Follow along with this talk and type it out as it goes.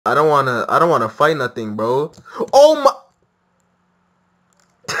I don't wanna fight nothing, bro. Oh my.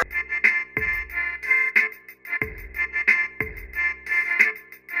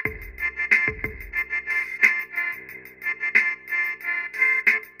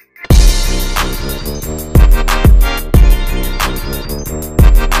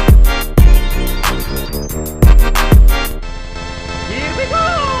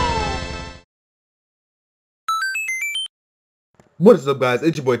 What is up, guys?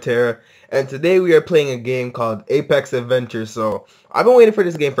 It's your boy Terra, and today we are playing a game called Apex Adventure. So I've been waiting for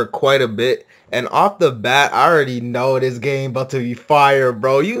this game for quite a bit, and off the bat I already know this game about to be fire,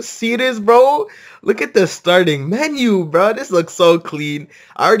 bro. You see this, bro? Look at the starting menu, bro. This looks so clean.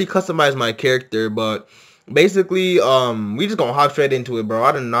 I already customized my character, but basically we just gonna hop straight into it, bro.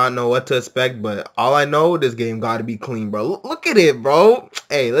 I do not know what to expect, but all I know, this game gotta be clean, bro. Look at it, bro.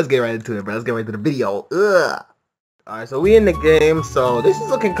 Hey, let's get right into it, bro. Let's get right into the video. Alright, so we in the game, so this is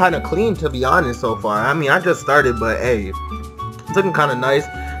looking kind of clean, to be honest, so far. I mean, I just started, but hey, it's looking kind of nice.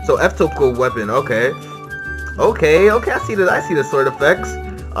 So F to equip weapon, okay, I see the sword effects.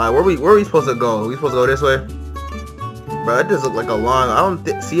 Alright, where we supposed to go? We supposed to go this way? Bro, it just look like a long, I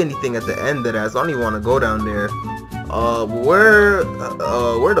don't see anything at the end of that, so I don't even want to go down there. Where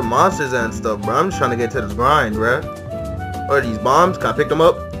the monsters and stuff, bro? I'm just trying to get to this grind, bro. What are these bombs? Can I pick them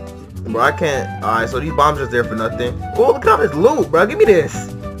up? Bro, I can't. Alright, so these bombs just there for nothing. Oh, look at all this loot, bro. Give me this.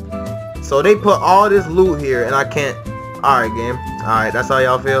 So they put all this loot here, and I can't. Alright, game. Alright, that's how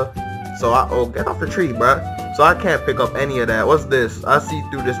y'all feel. So oh, get off the tree, bro. So I can't pick up any of that. What's this? I see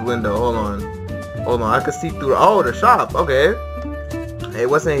through this window. Hold on. I can see through. Oh, the shop. Okay. Hey,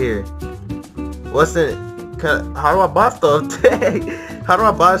 what's in here? What's in it? How do I buy stuff? How do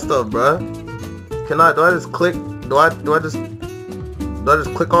I buy stuff, bro? Do I just click? Do I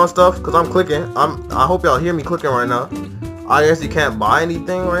just click on stuff? Cause I'm clicking. I hope y'all hear me clicking right now. I guess you can't buy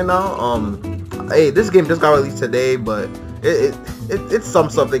anything right now. Hey, this game just got released today, but it's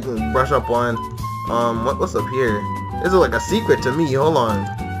some stuff they can brush up on. What's up here? This is like a secret to me. Hold on.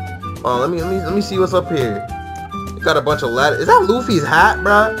 Let me see what's up here. You got a bunch of ladders. Is that Luffy's hat,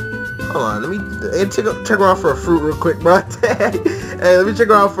 bro? Hold on. Let me check around for a fruit real quick, bro. Hey, let me check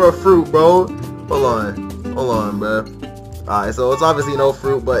around for a fruit, bro. Hold on, bro. Alright, so it's obviously no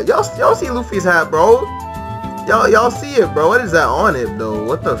fruit, but y'all see Luffy's hat, bro? Y'all see it, bro? What is that on it, though?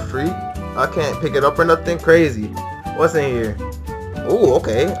 What the freak? I can't pick it up or nothing. Crazy. What's in here? Oh,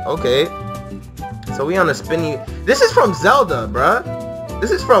 okay. So we on a spinny. This is from Zelda, bro.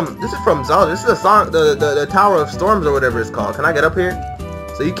 This is from Zelda. This is a song, the Tower of Storms or whatever it's called. Can I get up here?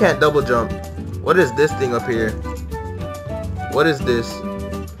 So you can't double jump. What is this thing up here? What is this?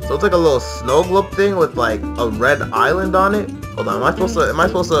 So it's like a little snow globe thing with like a red island on it. Hold on, am I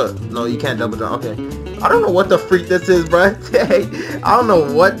supposed to? No, you can't double jump. Okay. I don't know what the freak this is, bro. I don't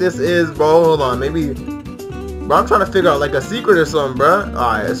know what this is, bro. Hold on, maybe. Bro, I'm trying to figure out like a secret or something, bro.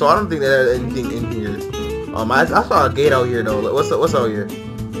 Alright, so I don't think there's anything in here. I saw a gate out here though. What's out here?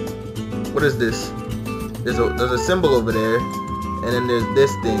 What is this? There's a symbol over there, and then there's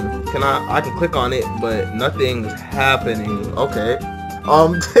this thing. I can click on it, but nothing's happening. Okay.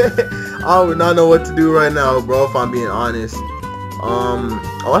 I would not know what to do right now, bro, if I'm being honest.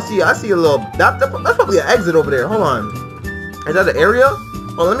 Oh, I see a little, that's probably an exit over there. Hold on. Is that the area?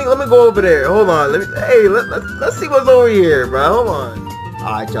 Oh, let me go over there. Hold on. Let's see what's over here, bro. Hold on.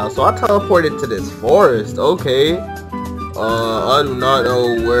 Alright, y'all. So I teleported to this forest. Okay. I do not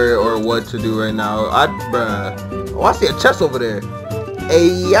know where or what to do right now. Bruh. Oh, I see a chest over there.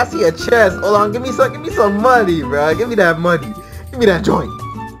 Hey, I see a chest. Hold on. Give me some money, bro. Give me that money. Give me that joint.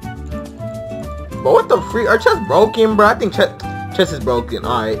 But what the freak? Our chest broken, bro? I think chest is broken.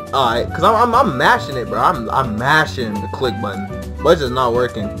 Alright. Cause I'm mashing it, bro. I'm mashing the click button, but it's just not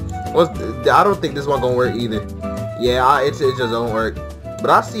working. I don't think this one gonna work either. Yeah, it just don't work. But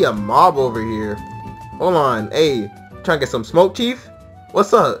I see a mob over here. Hold on. Hey, trying to get some smoke, chief?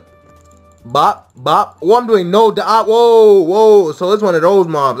 What's up? Bop. Oh, I'm doing no. Whoa. So it's one of those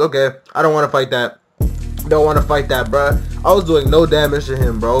mobs. Okay. I don't want to fight that. Don't want to fight that, bro. I was doing no damage to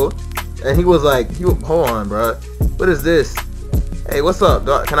him, bro, and he was like, hold on, bro. What is this? Hey, what's up?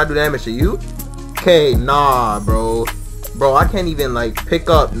 Can I do damage to you? Okay, nah, bro. I can't even like pick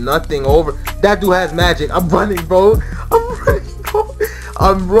up nothing over. That dude has magic. I'm running, bro.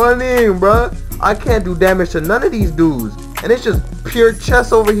 I'm running, bro. I can't do damage to none of these dudes, and it's just pure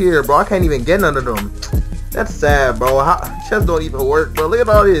chest over here, bro. I can't even get none of them. That's sad, bro. Chests don't even work, bro. Look at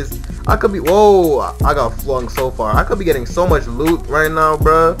all this. I could be, whoa, I got flung so far. I could be getting so much loot right now,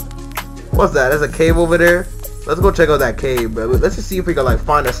 bro. What's that? There's a cave over there. Let's go check out that cave, bro. Let's just see if we can like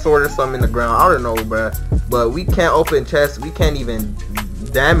find a sword or something in the ground. I don't know, bro. But we can't open chests. We can't even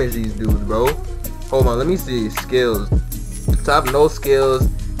damage these dudes, bro. Hold on, let me see. Skills. So I have no skills.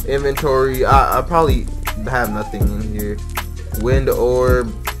 Inventory. I probably have nothing in here. Wind orb.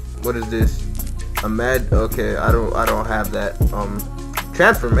 What is this? A med. Okay, I don't have that.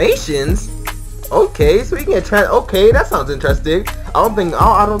 Transformations. Okay, so we can get okay, that sounds interesting. I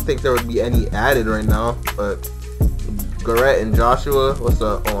don't think there would be any added right now, but Garrett and Joshua, what's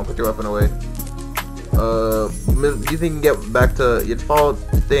up? Oh, put your weapon away. Do you think you can get back to your default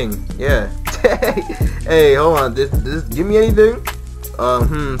thing? Yeah. Hey, hold on. This give me anything?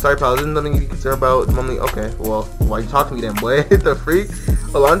 Sorry, pal. This is nothing you can concern about. Normally, okay. Well, why you talking to me then, boy? The freak.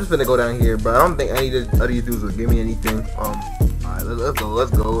 Hold on, I'm just gonna go down here, but I don't think any of these dudes will give me anything. Alright,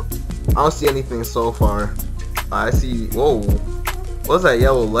 let's go. I don't see anything so far. I see. Whoa. What's that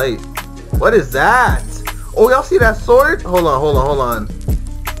yellow light? What is that? Oh, y'all see that sword? Hold on.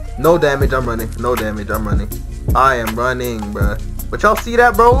 No damage, I'm running. No damage, I'm running. I am running, bruh. But y'all see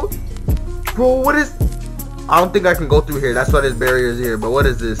that, bro? Bro, what is... I don't think I can go through here. That's why there's barriers here. But what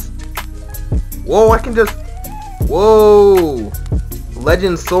is this? Whoa, I can just... Whoa.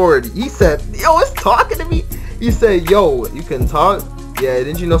 Legend sword. He said... Yo, it's talking to me. He said, yo, you can talk? Yeah,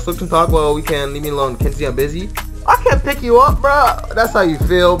 didn't you know Slip can talk? Well, we can. Leave me alone. Can't see I'm busy. I can't pick you up, bro. That's how you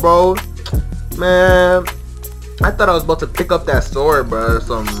feel, bro. Man... I thought I was about to pick up that sword, bro, or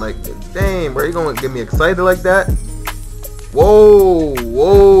something. Like, dang, bro, you gonna get me excited like that? Whoa,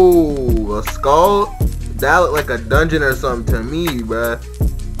 a skull? That looked like a dungeon or something to me, bro.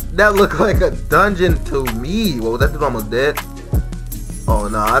 That looked like a dungeon to me. Whoa, that dude almost dead. Oh,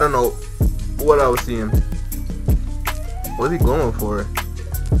 no, I don't know what I was seeing. What's he going for?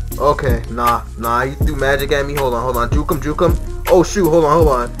 Okay, nah, he threw magic at me. Hold on, juke him. Oh, shoot, hold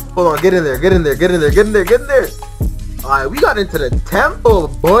on, get in there. Alright, we got into the temple,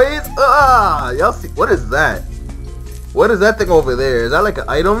 boys. Y'all see, what is that? What is that thing over there? Is that like an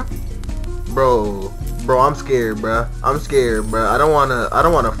item? Bro, I'm scared, bro. I don't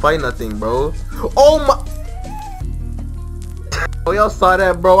wanna fight nothing, bro. Oh my. Oh, y'all saw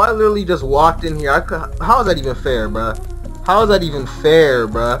that, bro? I literally just walked in here. How is that even fair, bro?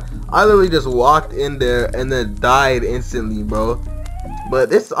 I literally just walked in there and then died instantly, bro. But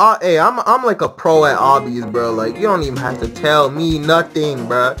this, hey, I'm like a pro at obbies, bro. Like, you don't even have to tell me nothing,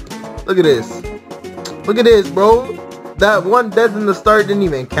 bro. Look at this, bro. That one death in the start didn't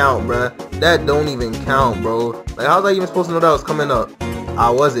even count, bro. That don't even count, bro. Like, how was I even supposed to know that was coming up? I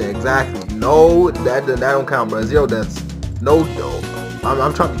wasn't, exactly. No, that don't count, bro. 0 deaths. No.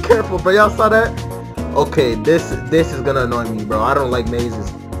 I'm trying to be careful, bro. Y'all saw that? Okay, this is gonna annoy me, bro. I don't like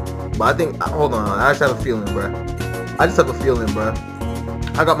mazes. But I think, hold on, I actually have a feeling, bro.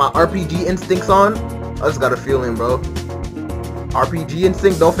 I got my RPG instincts on. I just got a feeling, bro. RPG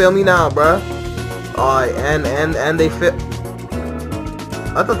instinct, don't fail me now, bro. Alright, and they fit.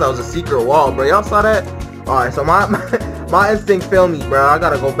 I thought that was a secret wall, bro. Y'all saw that? Alright, so my instinct failed me, bro. I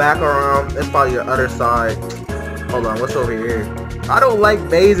gotta go back around. It's probably your other side. Hold on, what's over here? I don't like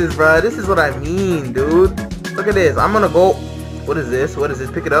mazes, bro. This is what I mean, dude. Look at this. I'm gonna go. What is this?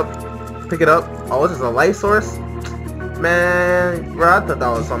 Pick it up. Oh, this is a light source? Man, bro, I thought that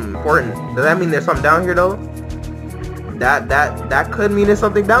was something important. Does that mean there's something down here, though? That could mean there's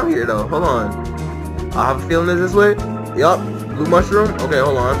something down here, though. Hold on. I have a feeling it's this way. Yup. Blue mushroom. Okay,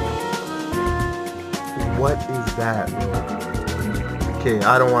 hold on. What is that, bro? Okay,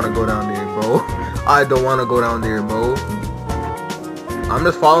 I don't want to go down there, bro. I'm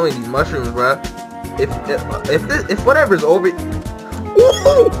just following these mushrooms, bro. If whatever's over,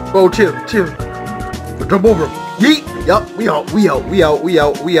 woo! Bro, chill. Jump over. Yeet. Yup. We out.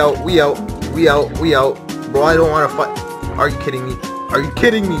 Bro, I don't want to fight. Are you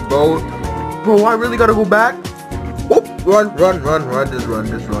kidding me, bro? Bro, I really gotta go back. Whoop. Run.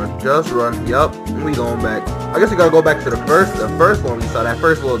 Just run. Yup. We going back. I guess we gotta go back to the first one we saw. That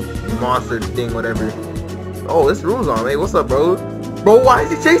first little monster thing, whatever. Oh, this rules on, mate. What's up, bro? Bro, why is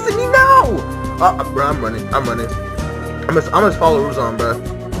he chasing me now? Bro, I'm running. I'm just follow Ruzon, bro.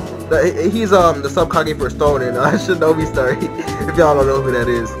 He's the sub-Kage for Stone, and I should know me story. If y'all don't know who that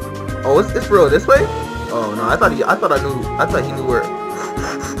is. Oh, it's real this way? Oh no, I thought he knew where.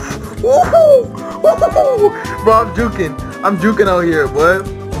 Woohoo! Bro, I'm juking out here, boy.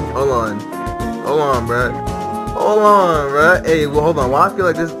 Hold on, bro. Hey, well, hold on. Well, I feel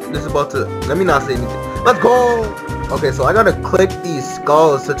like this is about to. Let me not say anything. Let's go. Okay, so I gotta click these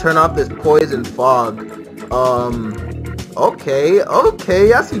skulls to turn off this poison fog. Okay.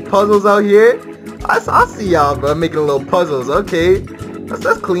 I see puzzles out here. I see y'all, bro, making little puzzles. Okay,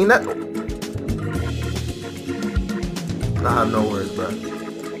 let's clean that. I have no words, bro.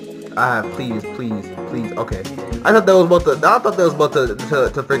 Please please. Okay. I thought that was about to. I thought that was about to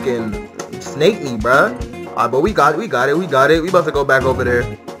freaking snake me, bruh. But we got it. We got it. We got it. We about to go back over there.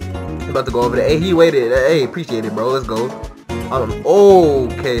 We about to go over there. Hey, he waited. Hey, appreciate it, bro. Let's go.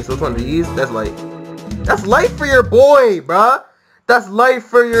 Okay, so which one of these? That's light. That's light for your boy, bruh. That's light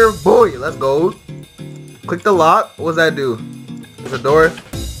for your boy. Let's go. Click the lock. What does that do? It's a door.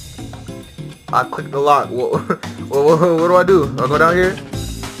 I click the lock. What do I do? I go down here.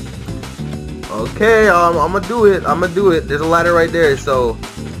 Okay, I'm gonna do it. I'm gonna do it. There's a ladder right there. So,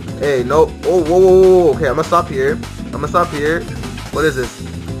 hey, no. Oh, whoa. Okay, I'm gonna stop here. I'm gonna stop here. What is this?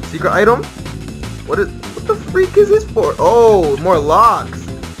 Secret item? What the freak is this for? Oh, more locks.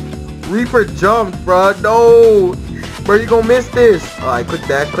 Reaper jumped, bruh. No, bro, you gonna miss this. Alright, click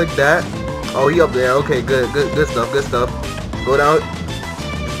that. Click that. Oh, he up there. Okay, good stuff. Good stuff. Go down.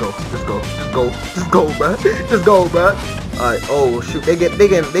 Just go, bruh. Just go, bruh. Alright, oh shoot, they get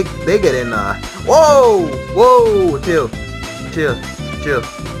in whoa, chill.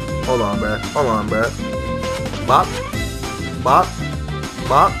 Hold on, bruh. Bop.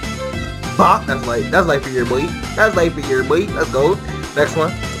 That's light for your boy. Let's go. Next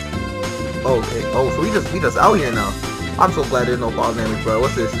one. Okay. Oh, so we just out here now. I'm so glad there's no fall damage, bro.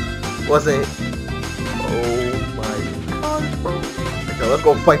 What's this? What's it? Oh my god, bro. Okay, let's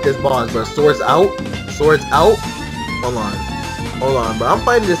go fight this boss, bro. Swords out. Hold on, bro. I'm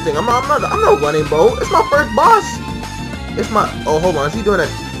fighting this thing. I'm not running, bro. It's my first boss. Oh, hold on. Is he doing that?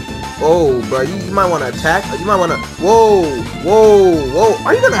 Oh, bro. You might want to attack. You might want to. Whoa.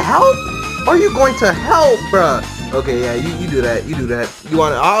 Are you gonna help? Are you going to help, bro? Okay, yeah. You do that. You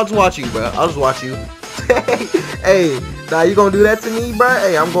want? I'll just watch you, bro. I'll just watch you. Hey, nah, you gonna do that to me, bro?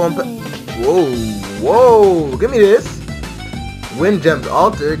 Hey, I'm going. Whoa. Give me this. Wind gems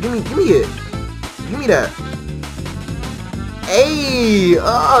altar. Give me it. Give me that. Hey,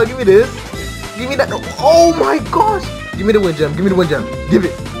 give me this. Give me that. Oh my gosh. Give me the wind gem. Give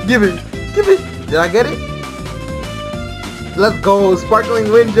it. Did I get it? Let's go. Sparkling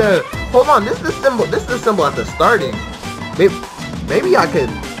wind gem. Hold on. This is the symbol. This is the symbol at the starting. Maybe I could.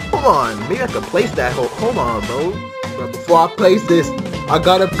 Hold on. Maybe I could place that. Hold on, bro. But before I place this, I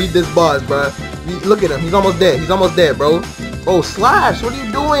gotta beat this boss, bro. Look at him. He's almost dead, bro. Oh, Slash. What are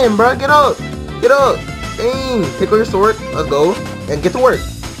you doing, bro? Get up. Dang. Pick up your sword. Let's go. And get to work.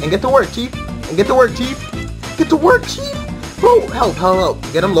 Chief. Bro, help.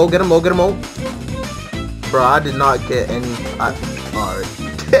 Get him low. Bro, I did not get any. Alright.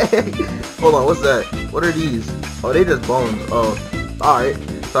 Hold on, what's that? What are these? Oh, they just bones. Oh, alright.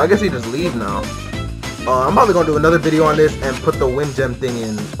 So I guess we just leave now. I'm probably gonna do another video on this and put the wind gem thing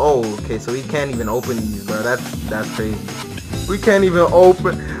in. Oh, okay, so we can't even open these, bro. That's crazy. We can't even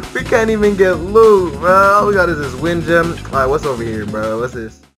get loot, bro. All we got is this wind gem. Alright, what's over here, bro? What's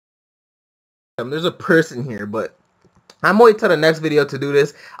this? There's a person here, but I'm waiting till the next video to do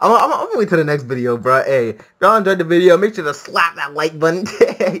this. I'm waiting till the next video, bro. Hey, if y'all enjoyed the video, make sure to slap that like button.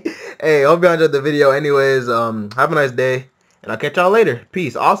 Hey, hope y'all enjoyed the video. Anyways, have a nice day, and I'll catch y'all later.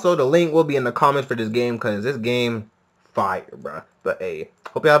 Peace. Also, the link will be in the comments for this game, because this game fire, bro. But hey,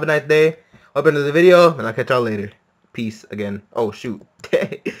 hope y'all have a nice day. Hope you enjoyed the video, and I'll catch y'all later. Peace again. Oh, shoot.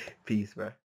 Peace, bro.